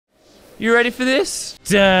You ready for this?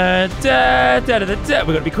 Da, da, da, da, da, da.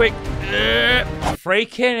 We gotta be quick.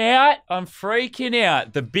 Freaking out. I'm freaking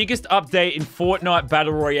out. The biggest update in Fortnite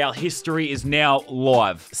Battle Royale history is now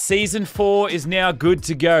live. Season 4 is now good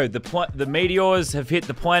to go. The meteors have hit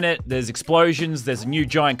the planet. There's explosions. There's a new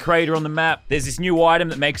giant crater on the map. There's this new item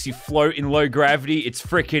that makes you float in low gravity. It's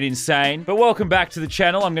freaking insane. But welcome back to the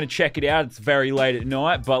channel. I'm gonna check it out. It's very late at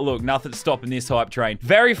night, but look, nothing's stopping this hype train.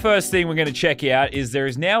 Very first thing we're gonna check out is there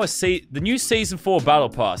is now the new Season 4 Battle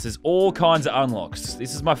Pass. There's all kinds of unlocks.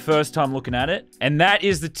 This is my first time looking at it. And that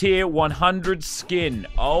is the tier 100 skin.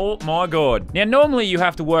 Oh my god. Now, normally you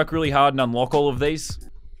have to work really hard and unlock all of these.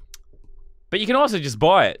 But you can also just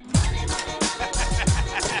buy it.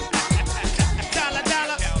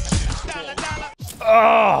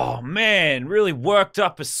 Oh, man. Really worked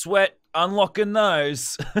up a sweat unlocking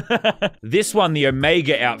those. This one, the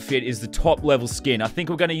Omega outfit, is the top level skin. I think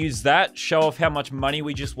we're going to use that. Show off how much money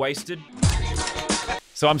we just wasted.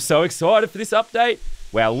 So I'm so excited for this update.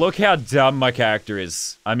 Wow, look how dumb my character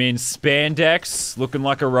is. I'm in spandex, looking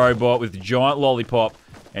like a robot with a giant lollipop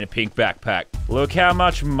and a pink backpack. Look how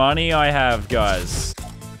much money I have, guys.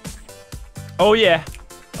 Oh yeah.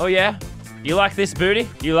 Oh yeah. You like this booty?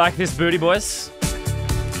 You like this booty, boys?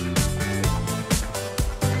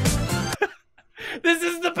 This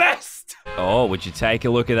is the best! Oh, would you take a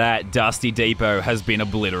look at that? Dusty Depot has been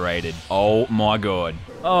obliterated. Oh my god.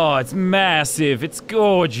 Oh, it's massive. It's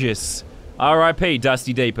gorgeous. R.I.P.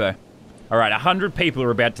 Dusty Depot. Alright, 100 people are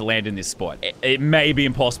about to land in this spot. It may be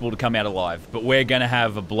impossible to come out alive, but we're gonna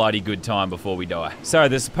have a bloody good time before we die. So,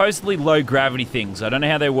 there's supposedly low gravity things. I don't know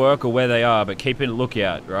how they work or where they are, but keep a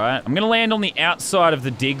lookout, right? I'm gonna land on the outside of the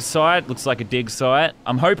dig site. Looks like a dig site.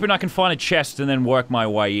 I'm hoping I can find a chest and then work my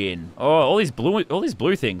way in. Oh, all these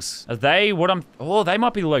blue things. Are they what I'm... Oh, they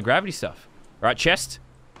might be the low gravity stuff. Right, chest.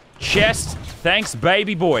 Chest. Thanks,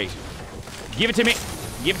 baby boy. Give it to me.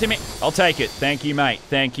 Give it to me. I'll take it. Thank you, mate.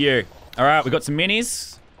 Thank you. All right, we got some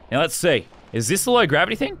minis. Now, let's see. Is this the low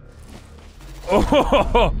gravity thing?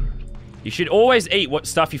 Oh, you should always eat what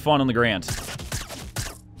stuff you find on the ground.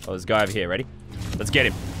 Oh, there's a guy over here. Ready? Let's get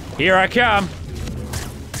him. Here I come.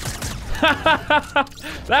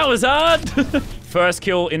 That was hard. First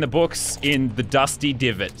kill in the books in the Dusty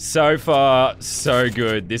Divot. So far, so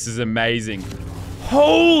good. This is amazing.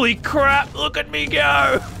 Holy crap, look at me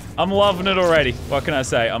go. I'm loving it already. What can I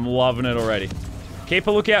say? I'm loving it already. Keep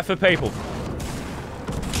a lookout for people.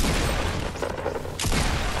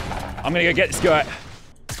 I'm gonna go get this guy.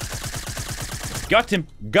 Got him.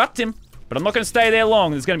 Got him. But I'm not gonna stay there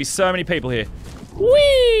long. There's gonna be so many people here.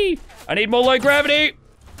 Whee! I need more low gravity.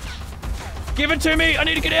 Give it to me. I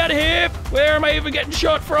need to get out of here. Where am I even getting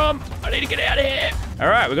shot from? I need to get out of here. All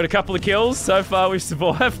right, we got a couple of kills. So far, we've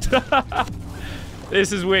survived.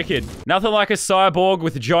 This is wicked. Nothing like a cyborg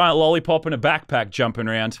with a giant lollipop and a backpack jumping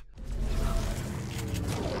around.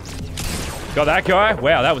 Got that guy?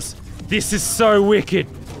 Wow, that was... This is so wicked.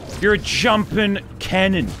 You're a jumping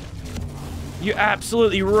cannon. You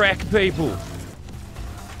absolutely wreck people.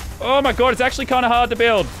 Oh my god, it's actually kind of hard to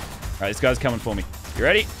build. All right, this guy's coming for me. You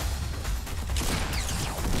ready?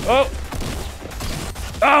 Oh.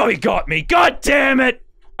 Oh, he got me. God damn it.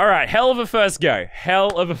 All right, hell of a first go.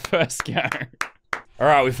 Hell of a first go. All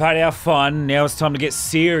right, we've had our fun. Now it's time to get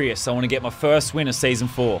serious. I want to get my first win of Season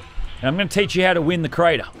 4. And I'm going to teach you how to win the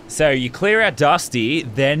crater. So you clear out Dusty,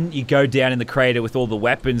 then you go down in the crater with all the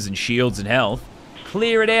weapons and shields and health.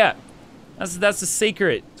 Clear it out. That's the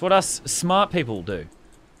secret. It's what us smart people do.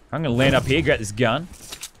 I'm going to land up here, grab this gun.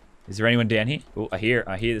 Is there anyone down here? Oh, I hear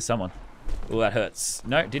there's someone. Oh, that hurts.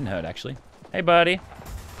 No, it didn't hurt, actually. Hey, buddy.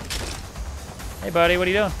 Hey, buddy, what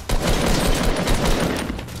are you doing?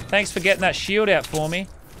 Thanks for getting that shield out for me.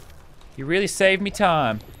 You really saved me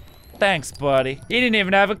time. Thanks, buddy. He didn't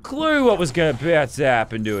even have a clue what was about to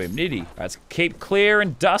happen to him, did he? All right, let's keep clear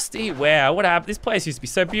and dusty. Wow, what happened? This place used to be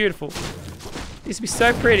so beautiful. It used to be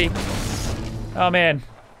so pretty. Oh, man.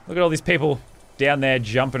 Look at all these people down there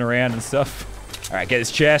jumping around and stuff. All right, get this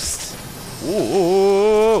chest.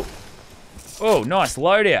 Ooh. Oh, nice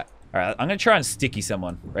loadout. All right, I'm going to try and sticky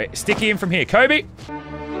someone. Right, sticky him from here. Kobe.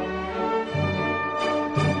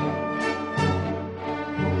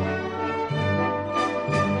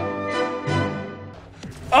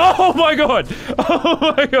 Oh my god!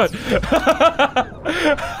 Oh my god!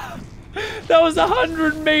 That was a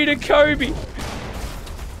 100-meter Kobe!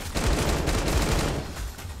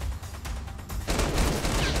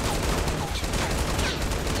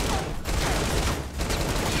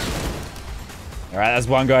 Alright, that's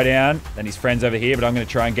one guy down. Then his friend's over here, but I'm gonna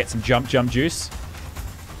try and get some jump juice.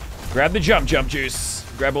 Grab the jump juice.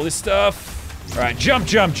 Grab all this stuff. All right, jump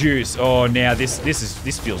juice. Oh, now this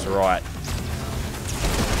feels right.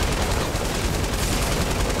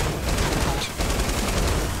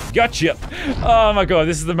 Gotcha. Oh my god,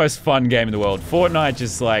 this is the most fun game in the world. Fortnite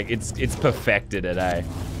just like, it's perfected it, eh?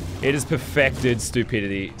 It has perfected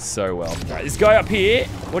stupidity so well. All right, this guy up here,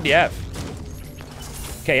 what do you have?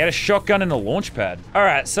 Okay, he had a shotgun and a launch pad. All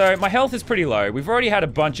right, so my health is pretty low. We've already had a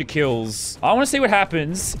bunch of kills. I want to see what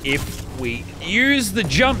happens if we use the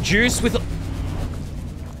jump juice with...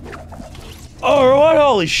 All right,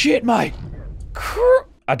 holy shit, mate.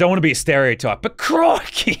 I don't want to be a stereotype, but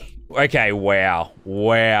crikey. Okay, wow.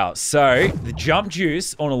 So, the jump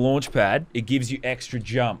juice on a launch pad, it gives you extra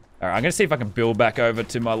jump. All right, I'm gonna see if I can build back over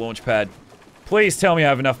to my launch pad. Please tell me I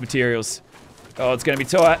have enough materials. Oh, it's gonna be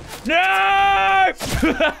tight. No!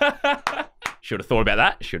 Should have thought about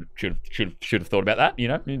that. Should have thought about that, you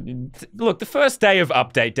know? Look, the first day of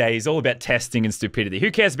update day is all about testing and stupidity.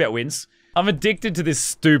 Who cares about wins? I'm addicted to this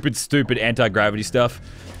stupid anti-gravity stuff.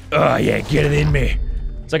 Oh, yeah, get it in me.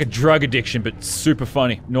 It's like a drug addiction, but super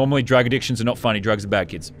funny. Normally, drug addictions are not funny. Drugs are bad,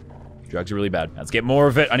 kids. Drugs are really bad. Let's get more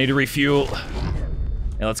of it. I need to refuel.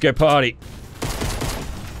 And let's go party.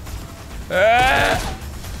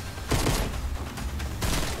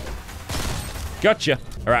 Gotcha.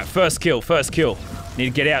 All right, first kill. Need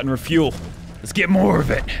to get out and refuel. Let's get more of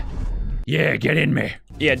it. Yeah, get in me.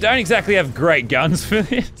 Yeah, don't exactly have great guns for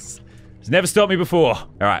this. It's never stopped me before.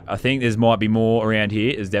 All right, I think there might be more around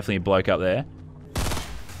here. There's definitely a bloke up there.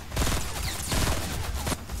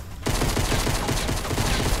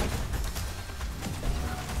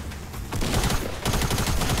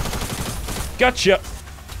 Gotcha.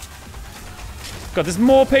 God, there's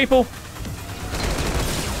more people.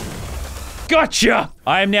 Gotcha.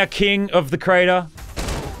 I am now king of the crater.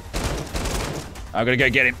 I gotta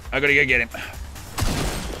go get him.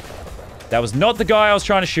 That was not the guy I was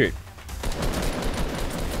trying to shoot.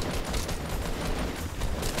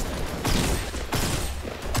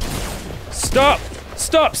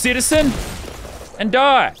 Stop, citizen. And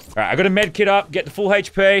die. All right, I got a med kit up, get the full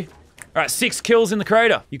HP. All right, 6 kills in the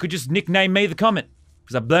crater. You could just nickname me the comment,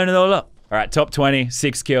 because I've blown it all up. All right, top 20,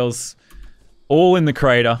 6 kills. All in the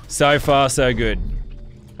crater. So far, so good. All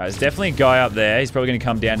right, there's definitely a guy up there. He's probably gonna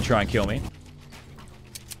come down and try and kill me.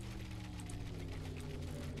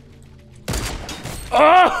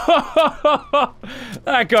 Oh!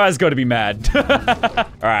 That guy's gotta be mad. All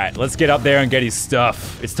right, let's get up there and get his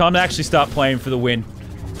stuff. It's time to actually start playing for the win.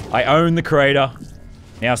 I own the crater.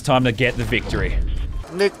 Now it's time to get the victory.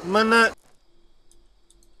 Nick Minute.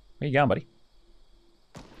 Where you going, buddy?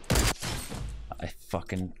 I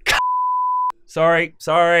fucking... Sorry.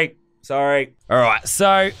 Alright,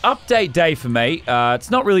 so update day for me.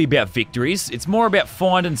 It's not really about victories. It's more about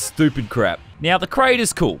finding stupid crap. Now, the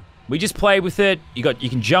crater's cool. We just play with it. You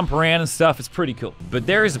can jump around and stuff. It's pretty cool. But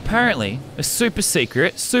there is apparently a super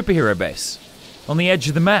secret superhero base on the edge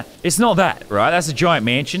of the map. It's not that, right? That's a giant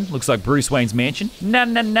mansion. Looks like Bruce Wayne's mansion. No.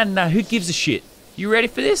 Who gives a shit? You ready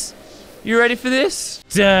for this? You ready for this?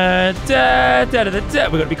 Da, da, da, da, da, da.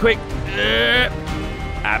 We gotta be quick.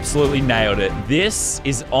 Absolutely nailed it. This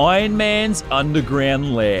is Iron Man's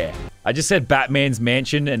underground lair. I just said Batman's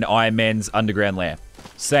mansion and Iron Man's underground lair.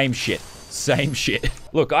 Same shit.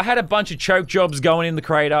 Look, I had a bunch of choke jobs going in the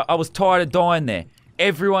crater. I was tired of dying there.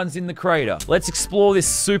 Everyone's in the crater. Let's explore this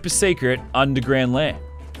super secret underground lair.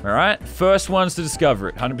 All right, first ones to discover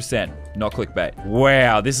it, 100%, not clickbait.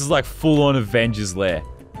 Wow, this is like full-on Avengers lair.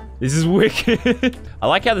 This is wicked. I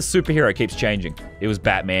like how the superhero keeps changing. It was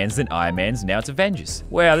Batman's, then Iron Man's, now it's Avengers.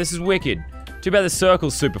 Wow, this is wicked. Too bad the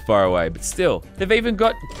circle's super far away, but still, they've even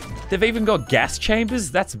got gas chambers.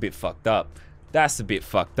 That's a bit fucked up. That's a bit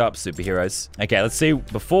fucked up, superheroes. Okay, let's see.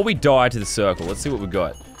 Before we die to the circle, let's see what we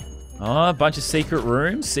got. Oh, a bunch of secret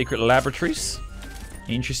rooms, secret laboratories.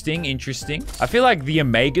 Interesting. I feel like the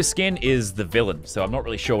Omega skin is the villain, so I'm not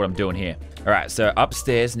really sure what I'm doing here. All right, so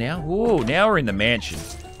upstairs now. Ooh, now we're in the mansion.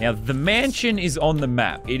 Now, the mansion is on the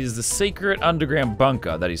map. It is the secret underground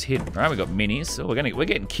bunker that is hidden. All right, we got minis. Oh, we're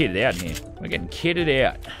getting kitted out in here. We're getting kitted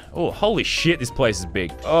out. Oh, holy shit, this place is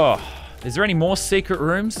big. Oh, is there any more secret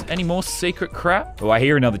rooms? Any more secret crap? Oh, I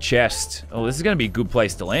hear another chest. Oh, this is gonna be a good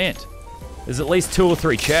place to land. There's at least 2 or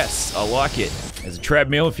 3 chests. I like it. There's a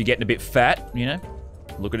treadmill if you're getting a bit fat, you know?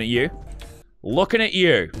 Looking at you. All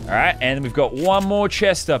right, and we've got 1 more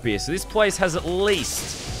chest up here. So this place has at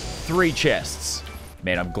least 3 chests.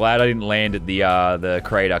 Man, I'm glad I didn't land at the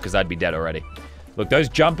crater, because I'd be dead already. Look, those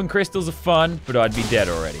jumping crystals are fun, but I'd be dead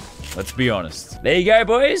already. Let's be honest. There you go,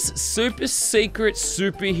 boys. Super secret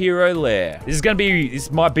superhero lair.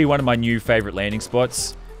 This might be one of my new favorite landing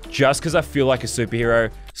spots. just because I feel like a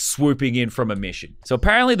superhero swooping in from a mission. So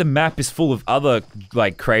apparently the map is full of other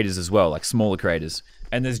like craters as well, like smaller craters.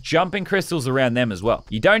 And there's jumping crystals around them as well.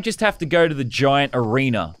 You don't just have to go to the giant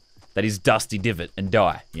arena that is Dusty Divot and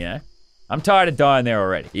die, you know? I'm tired of dying there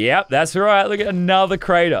already. Yep, that's right. Look at another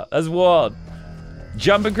crater. That's wild.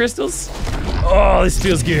 Jumping crystals? Oh, this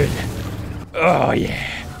feels good. Oh,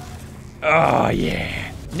 yeah. Oh,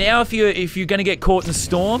 yeah. Now, if you're gonna get caught in a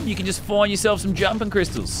storm, you can just find yourself some jumping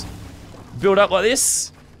crystals. Build up like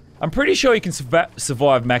this. I'm pretty sure you can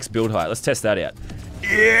survive max build height. Let's test that out.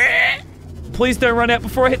 Yeah. Please don't run out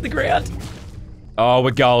before I hit the ground. Oh,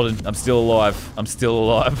 we're golden. I'm still alive. I'm still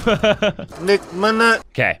alive.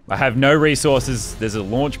 Okay, I have no resources. There's a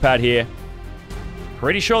launch pad here.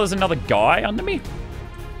 Pretty sure there's another guy under me.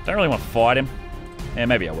 Don't really want to fight him. Yeah,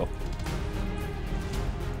 maybe I will.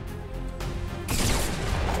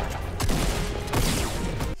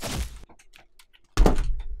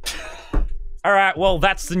 All right, well,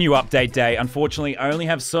 that's the new update day. Unfortunately, I only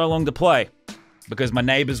have so long to play because my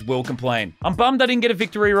neighbors will complain. I'm bummed I didn't get a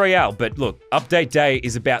victory royale, but look, update day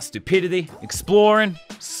is about stupidity, exploring,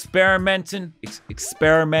 experimenting.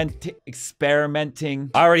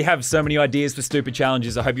 I already have so many ideas for stupid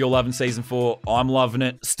challenges. I hope you're loving season 4. I'm loving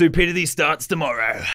it. Stupidity starts tomorrow.